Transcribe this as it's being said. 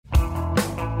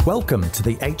Welcome to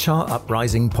the HR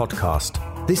Uprising podcast.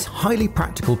 This highly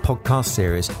practical podcast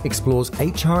series explores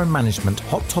HR and management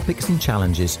hot topics and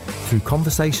challenges through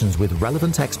conversations with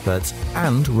relevant experts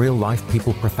and real-life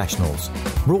people professionals.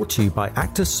 Brought to you by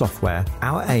Actors Software,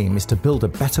 our aim is to build a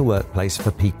better workplace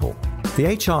for people. The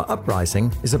HR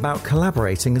Uprising is about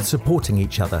collaborating and supporting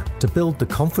each other to build the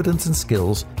confidence and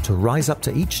skills to rise up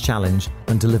to each challenge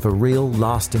and deliver real,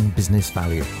 lasting business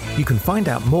value. You can find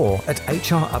out more at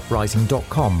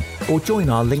hruprising.com or join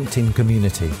our LinkedIn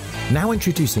community. Now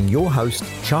introducing your host,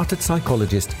 chartered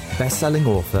psychologist, best-selling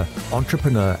author,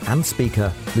 entrepreneur and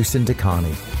speaker, Lucinda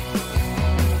Carney.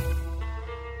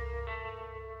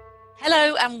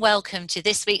 Hello and welcome to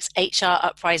this week's HR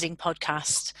Uprising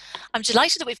podcast. I'm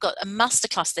delighted that we've got a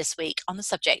masterclass this week on the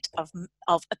subject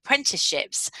of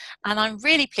apprenticeships, and I'm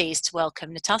really pleased to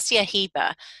welcome Natasia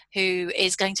Hieber, who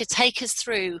is going to take us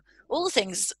through all the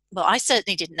things, well, I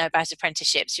certainly didn't know about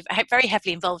apprenticeships. You're very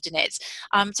heavily involved in it,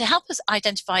 to help us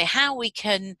identify how we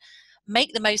can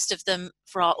make the most of them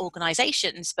for our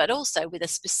organisations, but also with a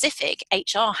specific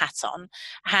HR hat on,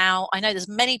 how I know there's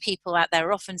many people out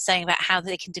there often saying about how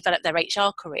they can develop their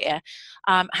HR career,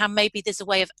 how maybe there's a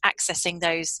way of accessing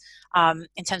those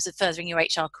in terms of furthering your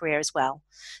HR career as well.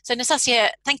 So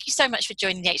Natasia, thank you so much for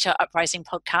joining the HR Uprising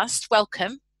podcast.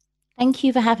 Welcome. Thank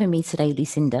you for having me today,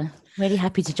 Lucinda. Really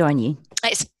happy to join you.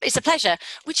 It's a pleasure.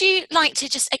 Would you like to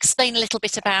just explain a little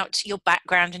bit about your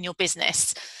background and your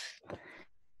business?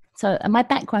 So my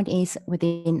background is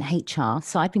within HR.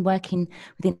 So I've been working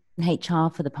within HR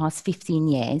for the past 15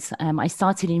 years. I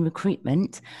started in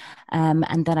recruitment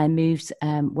and then I moved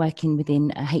working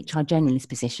within a HR generalist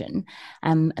position.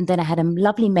 And then I had a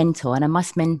lovely mentor, and I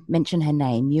must mention her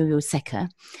name, Muriel Secker,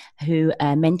 who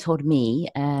mentored me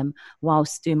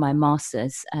whilst doing my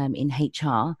master's in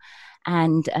HR.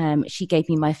 And she gave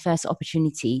me my first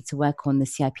opportunity to work on the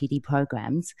CIPD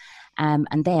programs.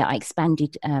 And there I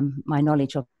expanded my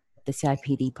knowledge of the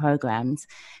CIPD programs.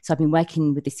 So I've been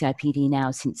working with the CIPD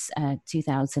now since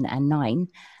 2009.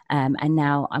 And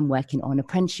now I'm working on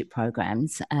apprenticeship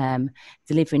programs,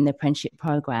 delivering the apprenticeship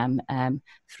program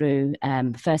through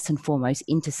first and foremost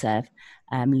Interserve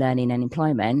Learning and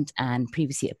Employment, and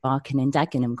previously at Barking and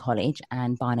Dagenham College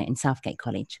and Barnet and Southgate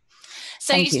College.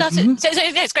 So you started, so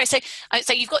that's great.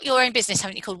 So you've got your own business,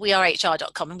 haven't you, called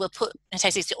wearehr.com, and we'll put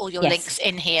all your links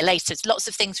in here later. There's lots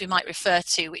of things we might refer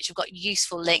to which have got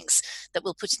useful links that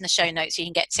we'll put in the show notes you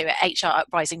can get to at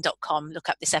hruprising.com, look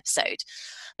up this episode.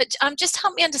 But just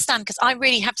help me understand, because I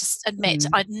really have to admit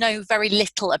I know very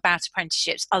little about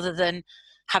apprenticeships other than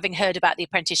having heard about the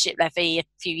apprenticeship levy a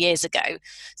few years ago.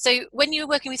 So when you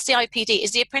were working with CIPD,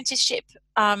 is the apprenticeship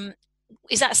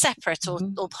is that separate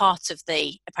or part of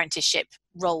the apprenticeship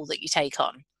role that you take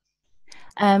on?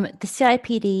 The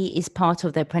CIPD is part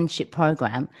of the apprenticeship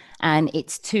program, and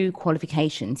it's 2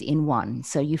 qualifications in one.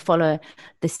 So you follow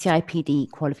the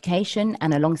CIPD qualification,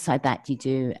 and alongside that you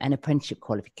do an apprenticeship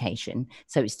qualification.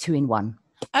 So it's 2 in 1.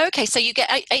 Okay, so you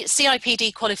get a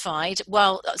CIPD qualified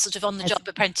while sort of on the job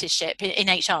apprenticeship in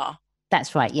HR.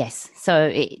 That's right, yes.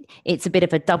 So it's a bit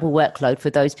of a double workload for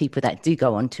those people that do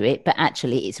go onto it, but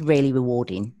actually it's really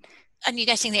rewarding. And you're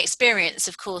getting the experience,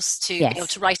 of course, to be able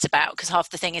to write about, because half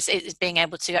the thing is being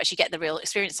able to actually get the real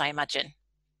experience, I imagine.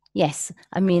 Yes.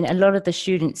 I mean, a lot of the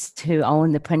students who are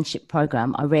on the apprenticeship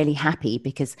program are really happy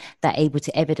because they're able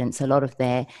to evidence a lot of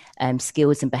their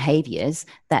skills and behaviours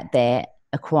that they're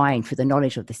acquiring through the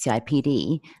knowledge of the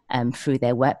CIPD through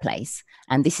their workplace.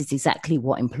 And this is exactly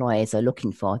what employers are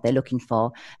looking for. They're looking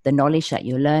for the knowledge that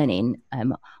you're learning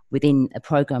within a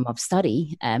program of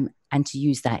study and to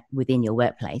use that within your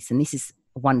workplace. And this is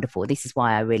wonderful. This is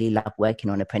why I really love working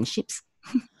on apprenticeships.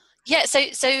 Yeah, so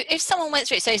if someone went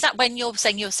through it, so is that when you're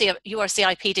saying you're a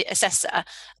CIPD assessor,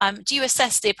 do you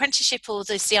assess the apprenticeship or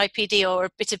the CIPD or a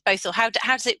bit of both, or how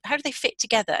do they fit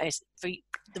together for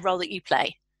the role that you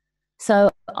play?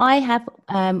 So I have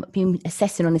been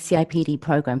assessing on the CIPD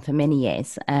program for many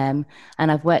years, and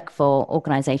I've worked for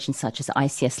organisations such as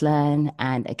ICS Learn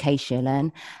and Acacia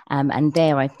Learn, and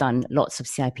there I've done lots of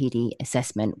CIPD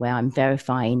assessment where I'm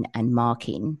verifying and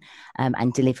marking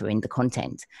and delivering the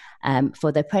content.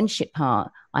 For the apprenticeship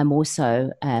part, I'm also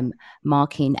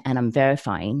marking and I'm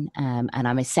verifying and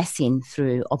I'm assessing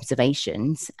through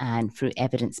observations and through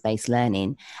evidence-based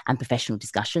learning and professional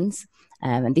discussions.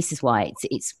 And this is why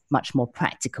it's much more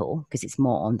practical, because it's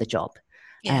more on the job.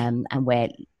 And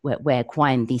we're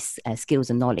acquiring these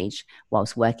skills and knowledge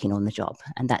whilst working on the job.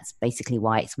 And that's basically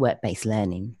why it's work-based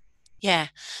learning. Yeah.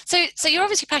 So you're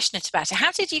obviously passionate about it.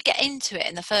 How did you get into it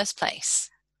in the first place?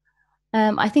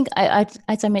 I think,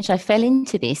 as I mentioned, I fell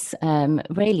into this the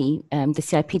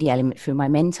CIPD element through my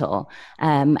mentor,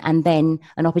 and then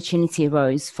an opportunity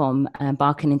arose from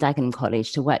Barking and Dagenham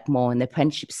College to work more on the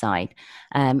apprenticeship side,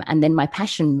 and then my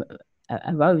passion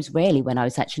arose really when I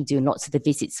was actually doing lots of the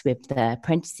visits with the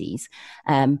apprentices,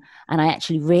 and I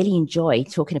actually really enjoy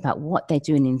talking about what they're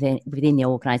doing within the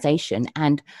organisation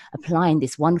and applying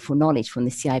this wonderful knowledge from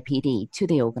the CIPD to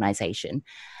the organisation.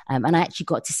 And I actually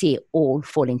got to see it all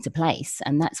fall into place.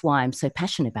 And that's why I'm so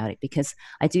passionate about it, because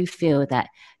I do feel that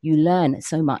you learn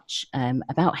so much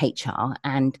about HR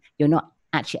and you're not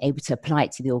actually able to apply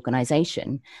it to the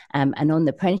organization. And on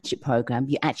the apprenticeship program,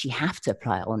 you actually have to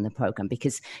apply it on the program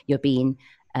because you're being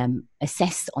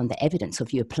assessed on the evidence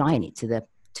of you applying it to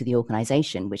the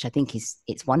organization, which I think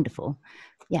it's wonderful.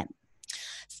 Yeah.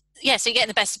 Yeah, so you're getting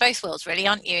the best of both worlds, really,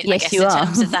 aren't you? Yes, I guess you in are.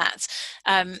 terms of that.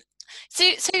 So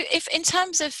if in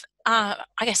terms of, I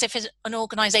guess if an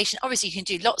organisation, obviously you can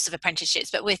do lots of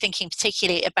apprenticeships, but we're thinking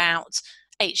particularly about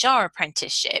HR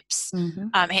apprenticeships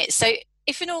here. So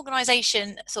if an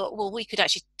organisation thought, well, we could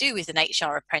actually do with an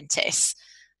HR apprentice,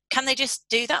 can they just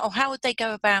do that, or how would they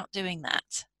go about doing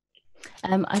that?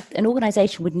 An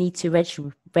organisation would need to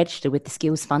register with the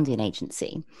Skills Funding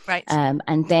Agency, right?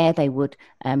 And there they would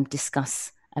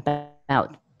discuss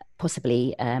about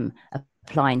possibly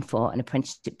applying for an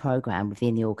apprenticeship program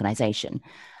within the organisation.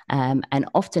 And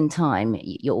oftentimes,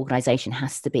 your organisation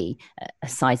has to be a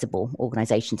sizable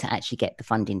organisation to actually get the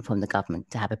funding from the government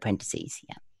to have apprentices.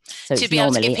 Yeah. So to be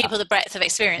able to give people the breadth of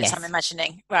experience, yes. I'm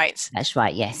imagining, right? That's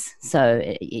right, yes. So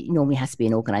it normally has to be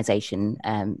an organisation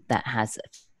that has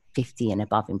 50 and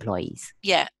above employees.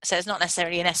 Yeah, so it's not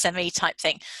necessarily an SME type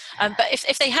thing. But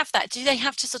if they have that, do they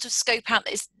have to sort of scope out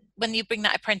this, when you bring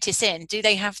that apprentice in, do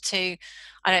they have to,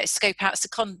 I don't know, scope out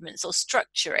secondments or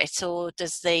structure it, or do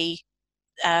they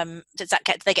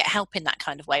get help in that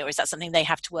kind of way, or is that something they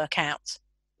have to work out?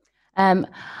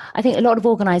 I think a lot of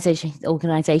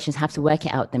organizations have to work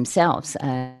it out themselves.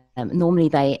 Normally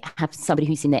they have somebody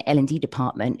who's in the L&D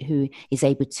department who is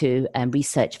able to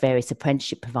research various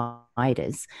apprenticeship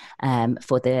providers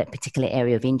for the particular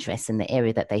area of interest and the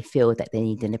area that they feel that they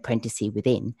need an apprenticee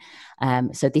within.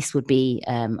 So this would be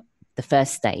the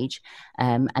first stage.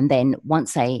 And then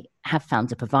once they have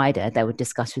found a provider, they would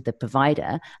discuss with the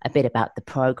provider a bit about the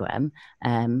program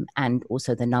and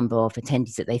also the number of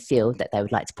attendees that they feel that they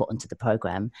would like to put onto the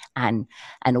program, and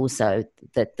also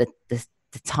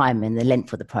the time and the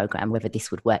length of the program, whether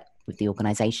this would work with the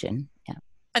organisation. Yeah.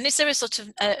 And is there a sort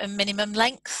of a minimum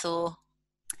length, or?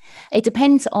 It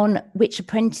depends on which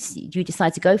apprentice you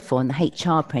decide to go for in the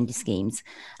HR apprentice schemes.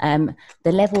 The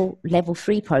level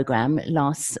 3 program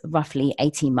lasts roughly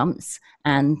 18 months,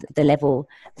 and the level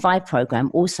 5 program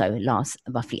also lasts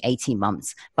roughly 18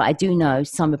 months. But I do know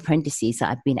some apprentices that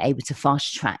have been able to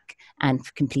fast track and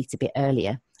complete a bit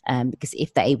earlier, because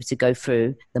if they're able to go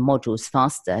through the modules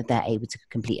faster, they're able to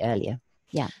complete earlier.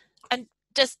 Yeah. And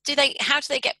how do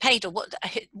they get paid, or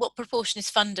what proportion is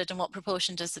funded and what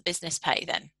proportion does the business pay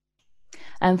then?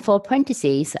 For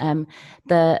apprentices, I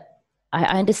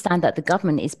understand that the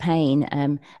government is paying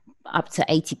up to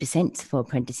 80% for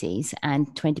apprentices, and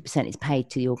 20% is paid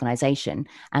to the organisation,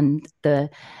 and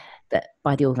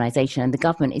by the organisation, and the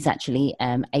government is actually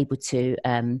able to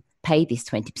pay this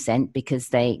 20% because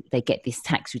they get this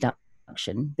tax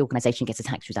reduction. The organisation gets a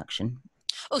tax reduction.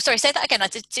 Oh, sorry, say that again.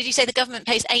 Did you say the government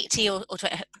pays 80 or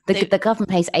 20? The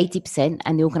government pays 80%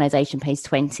 and the organisation pays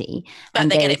 20%. But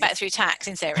they get it back through tax,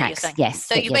 in theory, you're saying? Yes.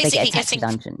 So you're basically getting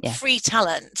yeah. free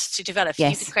talent to develop.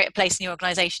 Yes. You could create a place in your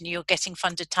organisation, you're getting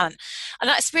funded talent. And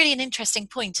that's really an interesting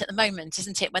point at the moment,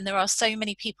 isn't it? When there are so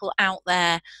many people out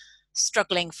there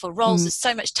struggling for roles, there's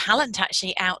so much talent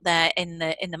actually out there in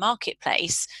the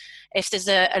marketplace. If there's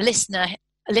a listener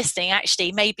listening,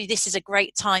 actually, maybe this is a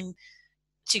great time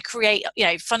to create,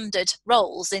 funded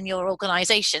roles in your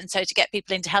organisation. So to get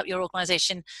people in to help your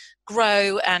organisation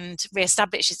grow and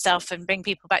re-establish itself and bring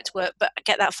people back to work, but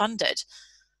get that funded.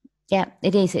 Yeah,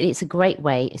 it is. It's a great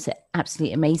way. It's an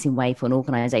absolutely amazing way for an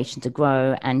organisation to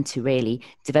grow and to really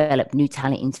develop new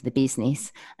talent into the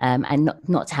business, and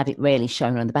not to have it really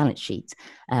shown on the balance sheet.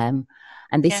 And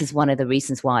this is one of the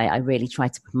reasons why I really try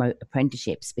to promote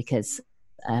apprenticeships, because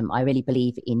I really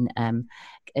believe in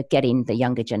getting the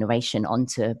younger generation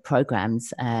onto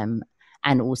programs,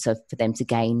 and also for them to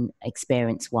gain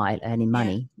experience while earning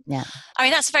money. Yeah. I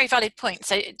mean, that's a very valid point.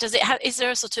 So is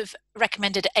there a sort of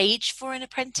recommended age for an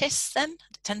apprentice then?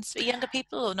 It tends to be younger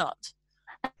people or not?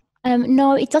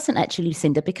 No, it doesn't actually,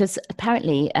 Lucinda, because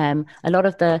apparently a lot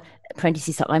of the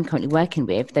apprentices that I'm currently working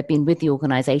with, they've been with the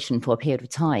organisation for a period of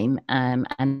time, and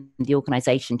the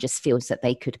organisation just feels that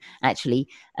they could actually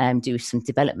do some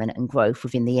development and growth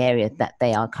within the area that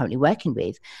they are currently working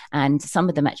with. And some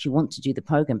of them actually want to do the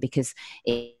program because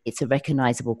it's a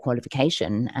recognisable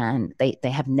qualification, and they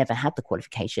have never had the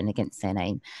qualification against their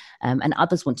name. And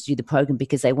others want to do the program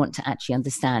because they want to actually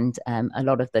understand a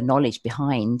lot of the knowledge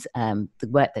behind the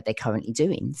work that they're currently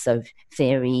doing. So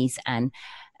theories and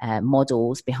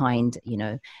models behind,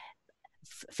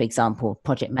 for example,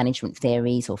 project management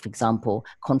theories, or for example,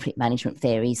 conflict management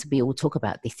theories. We all talk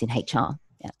about this in HR.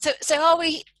 Yeah. So are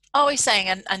we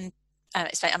saying, and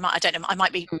I don't know, I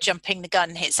might be jumping the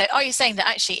gun here. So are you saying that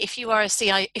actually, if you are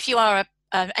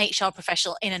an HR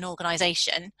professional in an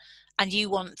organisation and you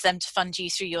want them to fund you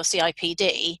through your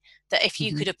CIPD, that if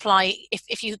you could apply,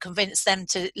 if you convince them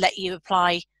to let you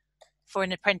apply for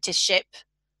an apprenticeship,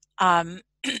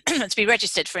 to be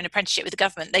registered for an apprenticeship with the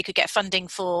government, they could get funding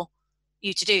for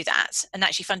you to do that, and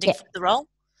actually funding for the role.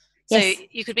 So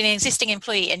you could be an existing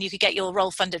employee and you could get your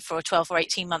role funded for a 12 or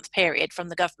 18 month period from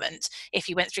the government if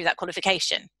you went through that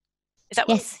qualification. Is that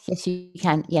yes, you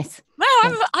can. Yes.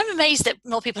 Well, I'm amazed that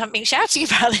more people haven't been shouting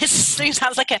about this. It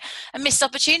sounds like a missed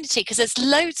opportunity, because there's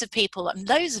loads of people and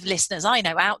loads of listeners I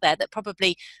know out there that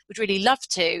probably would really love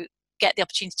to get the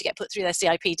opportunity to get put through their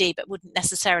CIPD, but wouldn't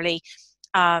necessarily,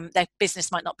 their business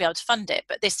might not be able to fund it,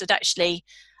 but this would actually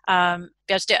be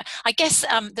able to do it. I guess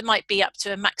there might be up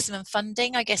to a maximum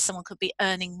funding. I guess someone could be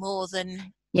earning more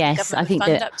than yes, I think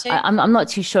that I'm not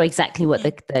too sure exactly what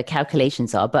the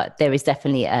calculations are, but there is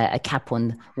definitely a cap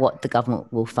on what the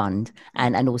government will fund,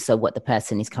 and also what the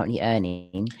person is currently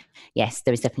earning. Yes,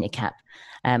 there is definitely a cap.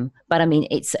 But I mean,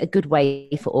 it's a good way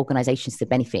for organisations to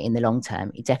benefit in the long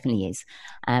term. It definitely is.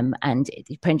 And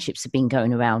apprenticeships have been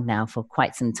going around now for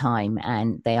quite some time,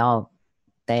 and they are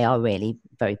really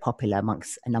very popular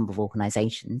amongst a number of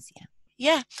organisations.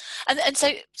 Yeah. And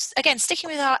so again, sticking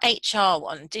with our HR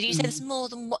one, did you say there's more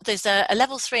than what? There's a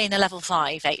level 3 and a level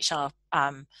 5 HR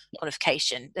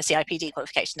qualification, the CIPD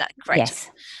qualification, that correct? Yes.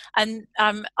 And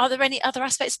are there any other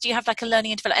aspects? Do you have like a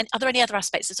learning and development? Are there any other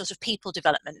aspects of sort of people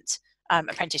development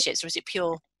apprenticeships, or is it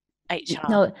pure HR?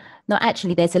 No,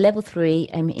 actually there's a level 3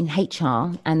 in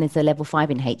HR, and there's a level 5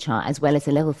 in HR, as well as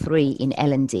a level 3 in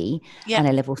L&D, and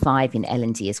a level 5 in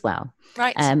L&D as well.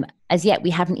 Right. As yet, we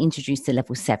haven't introduced a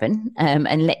level 7,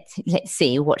 and let's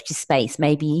see, watch this space.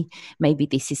 Maybe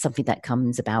this is something that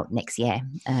comes about next year.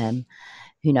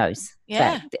 Who knows?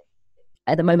 Yeah. But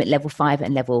at the moment, level 5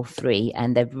 and level 3,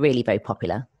 and they're really very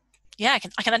popular. Yeah, I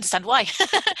can understand why.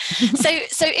 So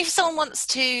if someone wants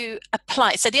to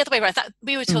apply, so the other way around, that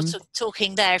we were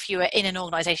talking there, if you were in an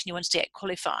organisation, you wanted to get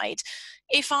qualified.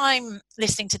 If I'm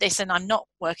listening to this and I'm not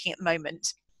working at the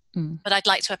moment, but I'd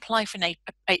like to apply for an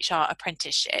HR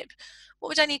apprenticeship, what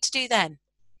would I need to do then?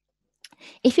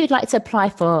 If you'd like to apply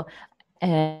for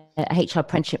a HR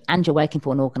apprenticeship and you're working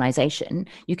for an organisation,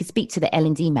 you could speak to the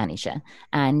L&D manager,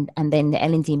 and then the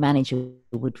L&D manager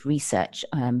would research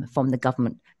from the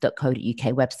government.co.uk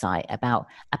website about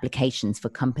applications for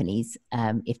companies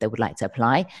if they would like to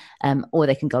apply, or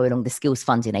they can go along the skills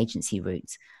funding agency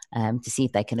route to see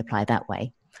if they can apply that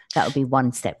way. That would be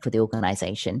one step for the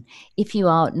organisation. If you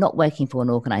are not working for an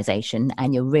organisation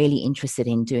and you're really interested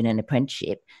in doing an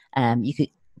apprenticeship, you could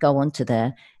go onto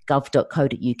the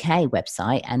gov.co.uk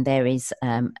website, and there is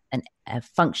a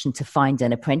function to find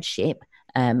an apprenticeship,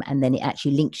 and then it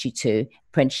actually links you to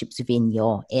apprenticeships within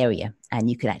your area, and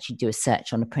you could actually do a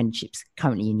search on apprenticeships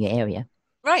currently in your area.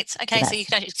 Right. Okay. So you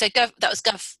can actually, that was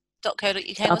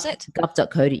gov.co.uk, was it?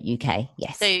 Gov.co.uk,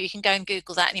 yes. So you can go and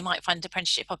Google that, and you might find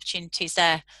apprenticeship opportunities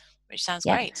there, which sounds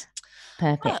great.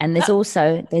 Perfect. And there's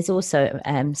also there's also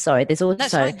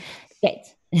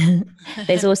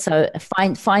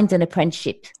find an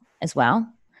apprenticeship as well.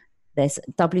 There's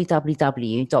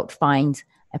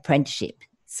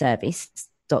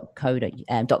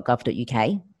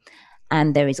www.findapprenticeshipservice.gov.uk,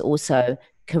 and there is also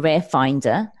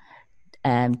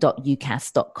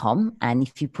careerfinder.ucas.com, and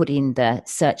if you put in the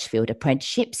search field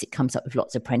apprenticeships, it comes up with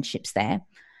lots of apprenticeships there.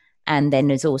 And then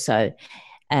there's also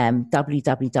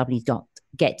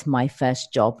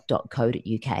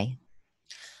www.getmyfirstjob.co.uk.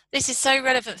 This is so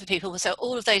relevant for people. So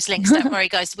all of those links, don't worry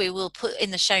guys, we will put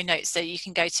in the show notes, so you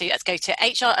can go to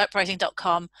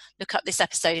hruprising.com, look up this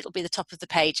episode, it'll be the top of the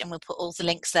page, and we'll put all the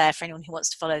links there for anyone who wants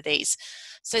to follow these.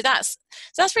 So that's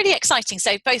really exciting.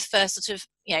 So both for sort of,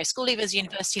 school leavers,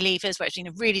 university leavers, where it's been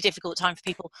a really difficult time for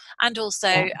people, and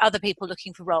also other people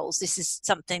looking for roles, this is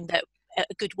something that a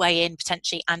good way in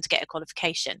potentially, and to get a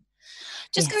qualification.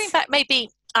 Just going back, maybe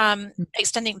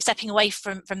stepping away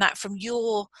from that, from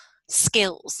your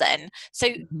skills then. So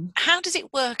Mm-hmm. how does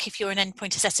it work if you're an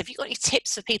endpoint assessor? Have you got any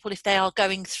tips for people if they are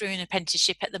going through an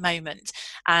apprenticeship at the moment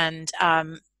and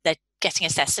they're getting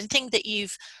assessed? Anything that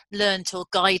you've learned or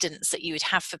guidance that you would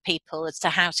have for people as to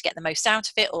how to get the most out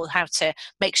of it or how to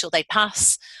make sure they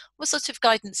pass? What sort of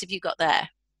guidance have you got there?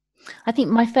 I think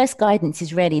my first guidance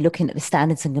is really looking at the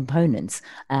standards and components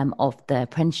of the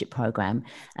apprenticeship program,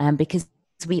 because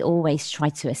we always try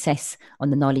to assess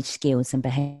on the knowledge, skills, and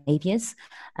behaviours.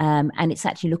 And it's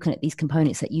actually looking at these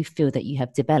components that you feel that you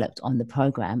have developed on the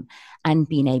program and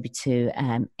being able to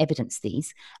evidence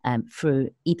these through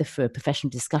a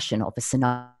professional discussion of a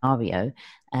scenario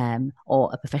or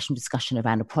a professional discussion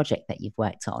around a project that you've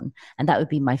worked on. And that would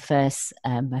be my first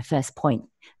point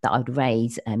that I would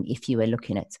raise if you were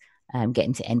looking at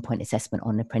getting to endpoint assessment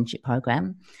on an apprenticeship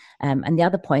program. And the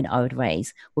other point I would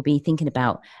raise would be thinking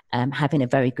about having a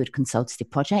very good consultative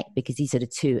project, because these are the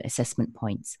two assessment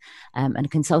points. And a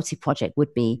consultative project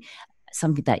would be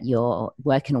something that you're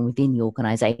working on within your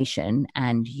organization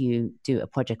and you do a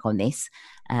project on this,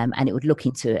 and it would look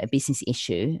into a business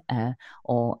issue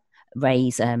or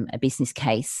raise a business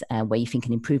case where you think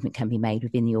an improvement can be made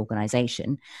within the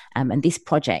organization. And this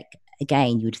project,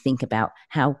 again, you would think about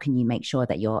how can you make sure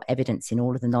that you're evidencing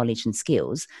all of the knowledge and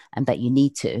skills that you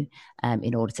need to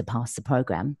in order to pass the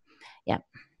program. Yeah.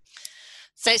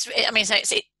 So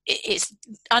it's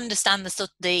understand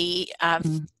the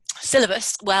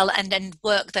syllabus well, and then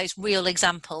work those real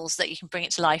examples that you can bring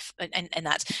it to life, and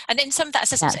that. And in some of that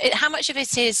assessment, how much of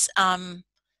it is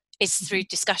through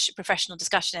discussion, professional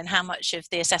discussion, and how much of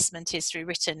the assessment is through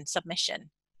written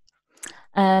submission?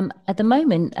 At the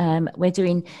moment, we're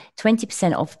doing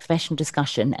 20% of professional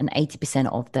discussion and 80%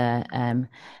 of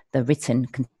the written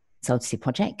consultancy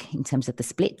project in terms of the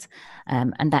split.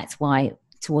 And that's why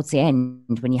towards the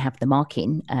end, when you have the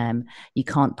marking, you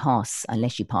can't pass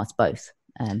unless you pass both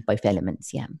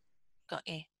elements. Yeah. Got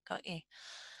you.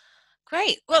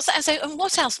 Great. Well, so and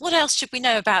what else should we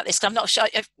know about this? I'm not sure.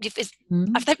 I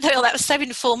think that was so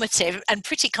informative and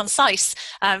pretty concise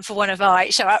for one of our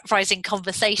HR Uprising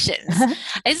conversations.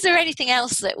 Is there anything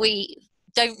else that we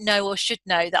don't know or should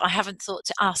know that I haven't thought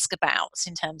to ask about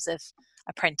in terms of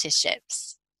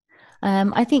apprenticeships?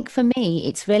 I think for me,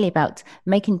 it's really about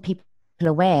making people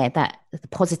aware that the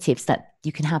positives that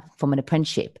you can have from an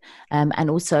apprenticeship, and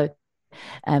also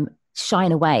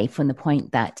shine away from the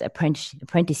point that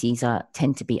apprentices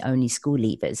tend to be only school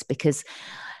leavers, because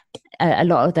a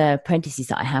lot of the apprentices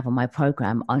that I have on my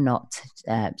program are not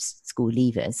school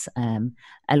leavers.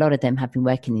 A lot of them have been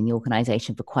working in the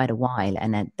organisation for quite a while,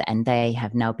 and they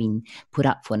have now been put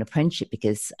up for an apprenticeship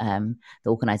because the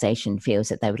organisation feels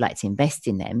that they would like to invest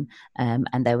in them,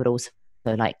 and they would also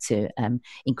like to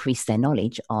increase their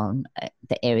knowledge on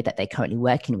the area that they're currently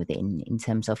working within, in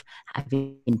terms of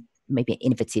having maybe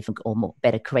innovative or more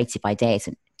better creative ideas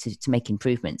to make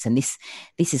improvements. And this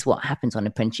is what happens on an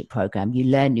apprenticeship program. You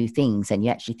learn new things and you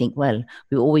actually think, well,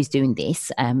 we're always doing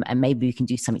this, and maybe we can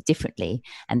do something differently.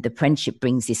 And the apprenticeship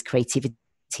brings this creativity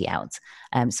out.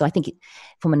 So I think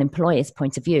from an employer's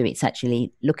point of view, it's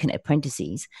actually looking at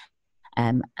apprentices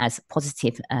as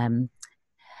positive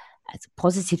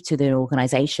to their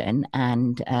organisation,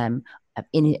 and an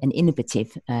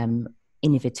innovative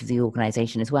to the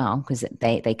organisation as well, because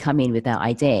they come in with their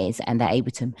ideas and they're able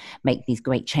to make these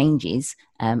great changes,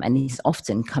 and this is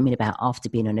often coming about after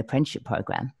being on an apprenticeship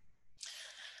program.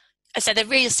 So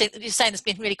you're saying there's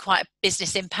been really quite a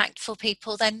business impact for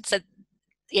people then? So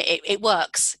yeah, it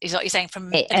works, is what you're saying from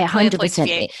an employer point of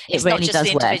view. It's really not just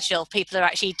the individual. People are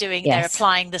actually doing, they're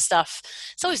applying the stuff.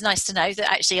 It's always nice to know that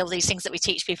actually all these things that we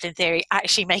teach people in theory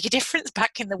actually make a difference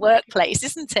back in the workplace,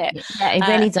 isn't it? Yeah, it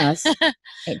really does.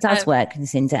 It does work,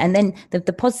 Lucinda. And then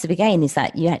the positive again is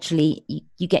that you actually,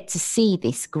 you get to see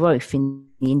this growth in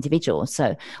the individual.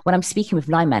 So when I'm speaking with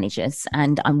line managers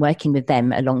and I'm working with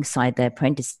them alongside their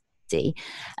apprentice, you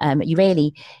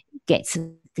really get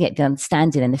the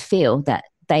understanding and the feel that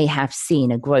they have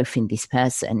seen a growth in this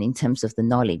person in terms of the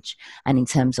knowledge and in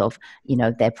terms of,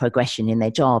 their progression in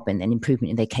their job and an improvement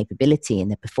in their capability and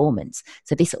their performance.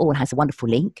 So this all has a wonderful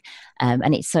link.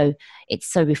 And it's so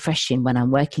refreshing when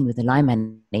I'm working with the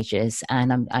line managers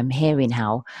and I'm hearing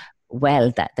how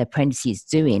well that the apprentice is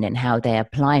doing and how they're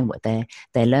applying what they're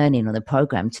learning on the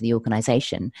program to the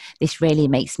organisation. This really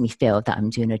makes me feel that I'm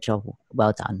doing a job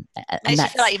well done. Makes you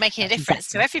feel like you're making a difference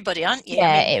to everybody, aren't you?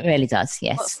 Yeah, it really does.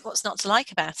 Yes. What's not to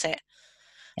like about it?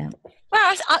 Yeah.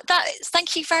 Well,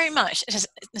 thank you very much,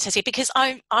 Natasia, because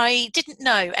I didn't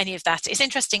know any of that. It's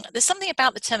interesting. There's something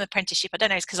about the term apprenticeship. I don't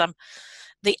know, it's because I'm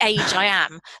the age I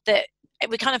am, that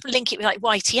we kind of link it with like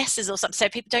YTSs or something, so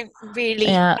people don't really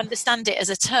understand it as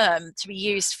a term to be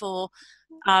used for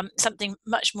something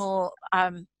much more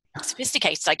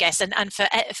sophisticated, I guess, and for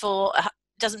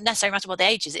doesn't necessarily matter what the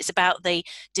age is. It's about the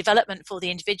development for the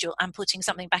individual and putting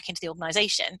something back into the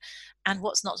organisation. And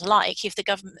what's not to like if the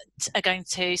government are going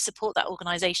to support that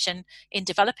organisation in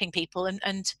developing people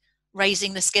and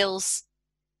raising the skills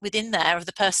within there of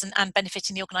the person and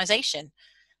benefiting the organisation.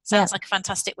 Sounds like a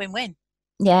fantastic win-win.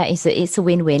 Yeah, it's a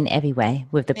win-win everywhere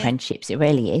with the apprenticeships. It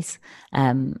really is.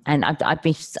 And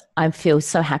I feel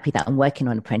so happy that I'm working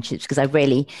on apprenticeships because I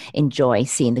really enjoy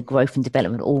seeing the growth and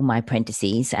development of all my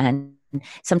apprentices. And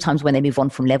sometimes when they move on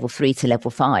from level 3 to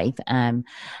level 5, and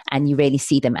you really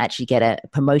see them actually get a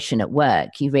promotion at work,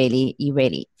 you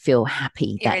really feel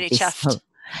happy that really chuffed.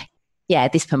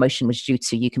 This promotion was due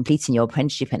to you completing your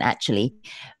apprenticeship and actually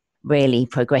really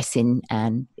progressing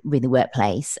and with the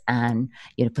workplace, and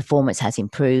performance has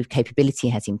improved, capability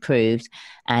has improved,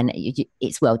 and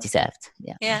it's well deserved.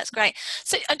 Yeah, it's great.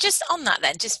 So just on that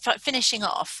then, just finishing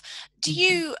off, do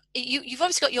you've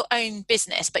obviously got your own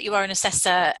business, but you are an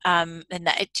assessor in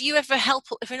that. Do you ever help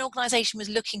if an organisation was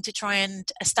looking to try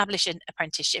and establish an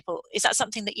apprenticeship, or is that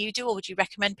something that you do, or would you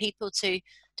recommend people to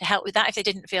help with that if they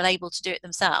didn't feel able to do it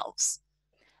themselves?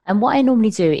 And what I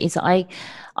normally do is I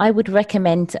would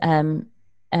recommend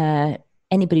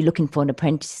anybody looking for an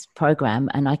apprentice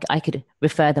program, and I could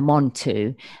refer them on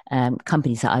to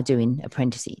companies that are doing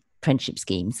apprenticeship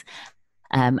schemes,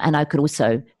 and I could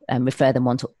also refer them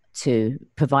on to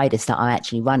providers that are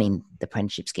actually running the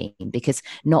apprenticeship scheme, because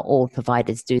not all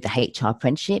providers do the HR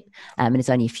apprenticeship, and there's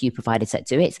only a few providers that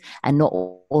do it, and not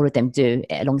all of them do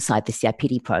it alongside the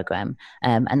CIPD program,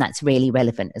 and that's really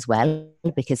relevant as well,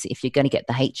 because if you're going to get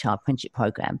the HR apprenticeship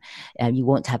program, you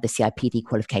want to have the CIPD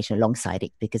qualification alongside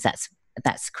it, because that's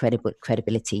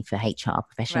credibility for HR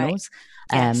professionals.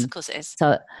 Right. Yes, of course it is.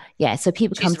 So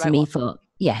people come to me for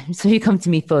so you come to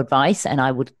me for advice, and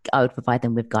I would provide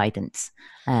them with guidance.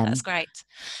 That's great.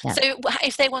 Yeah. So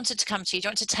if they wanted to come to you, do you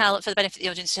want to tell, for the benefit of the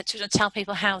audience, do you want to tell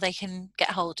people how they can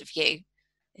get hold of you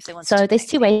if they want to? So there's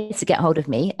 2 ways to get hold of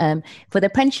me. For the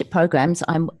apprenticeship programs,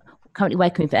 I'm currently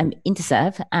working with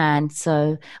Interserve, and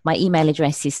so my email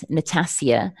address is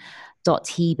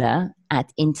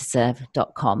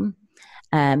natasia.hieber@interserve.com.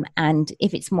 And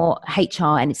if it's more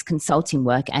HR and it's consulting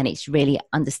work and it's really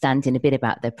understanding a bit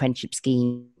about the apprenticeship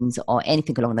schemes or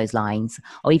anything along those lines,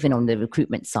 or even on the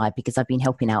recruitment side, because I've been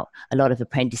helping out a lot of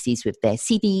apprentices with their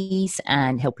CVs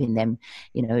and helping them,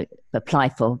 apply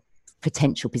for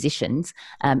potential positions,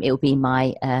 it will be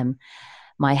my HR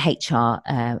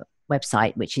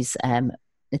website, which is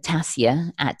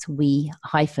Natasia at we-r-hr.com.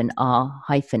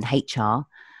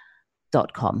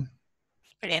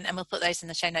 Brilliant, and we'll put those in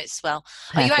the show notes as well.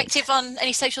 Perfect. Are you active on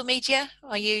any social media?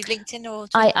 Are you LinkedIn or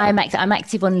Twitter? I'm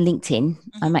active on LinkedIn.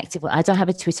 Mm-hmm. I'm active. I don't have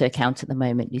a Twitter account at the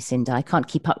moment, Lucinda. I can't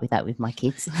keep up with that with my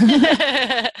kids. Don't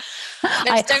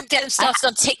get them started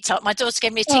on TikTok. My daughter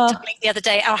gave me a TikTok link the other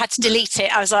day. I had to delete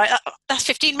it. I was like, that's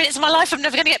 15 minutes of my life I'm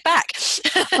never going to get back.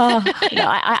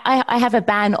 I have a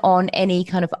ban on any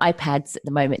kind of iPads at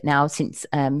the moment now since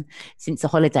the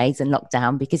holidays and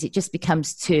lockdown, because it just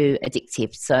becomes too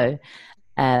addictive. So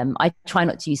I try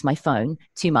not to use my phone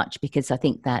too much, because I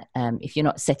think that if you're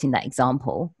not setting that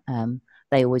example,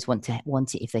 they always want it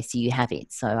if they see you have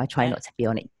it. So I try not to be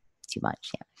on it too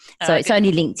much. Yeah. So it's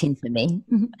only LinkedIn for me.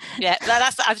 Yeah,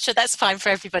 I'm sure that's fine for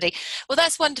everybody. Well,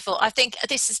 that's wonderful. I think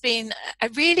this has been a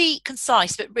really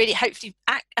concise, but really hopefully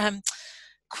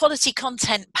quality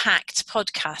content packed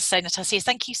podcast. So Natasia,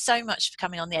 thank you so much for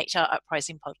coming on the HR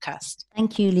Uprising podcast.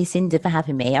 Thank you, Lucinda, for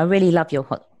having me. I really love your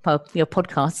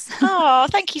podcasts. Oh,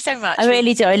 thank you so much. I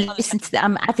really do. I listen to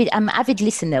them. I'm an avid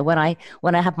listener when I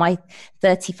have my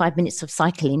 35 minutes of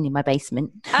cycling in my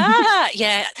basement.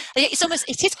 Yeah.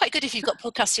 It is quite good if you've got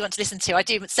podcasts you want to listen to. I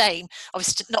do the same,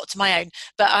 obviously not to my own,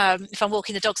 but if I'm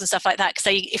walking the dogs and stuff like that, because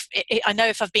I know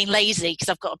if I've been lazy, because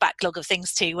I've got a backlog of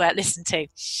things to listen to.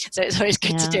 So it's always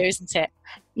good to do, isn't it?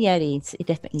 Yeah, it is. It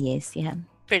definitely is. Yeah.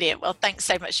 Brilliant. Well, thanks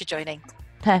so much for joining.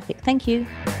 Perfect. Thank you.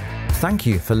 Thank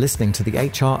you for listening to the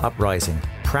HR Uprising,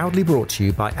 proudly brought to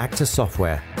you by Actor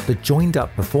Software, the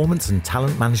joined-up performance and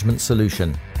talent management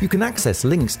solution. You can access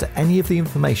links to any of the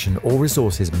information or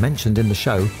resources mentioned in the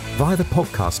show via the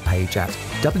podcast page at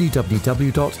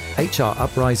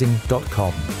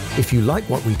www.hruprising.com. If you like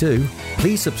what we do,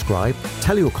 please subscribe,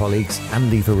 tell your colleagues,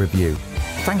 and leave a review.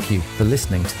 Thank you for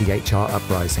listening to the HR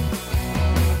Uprising.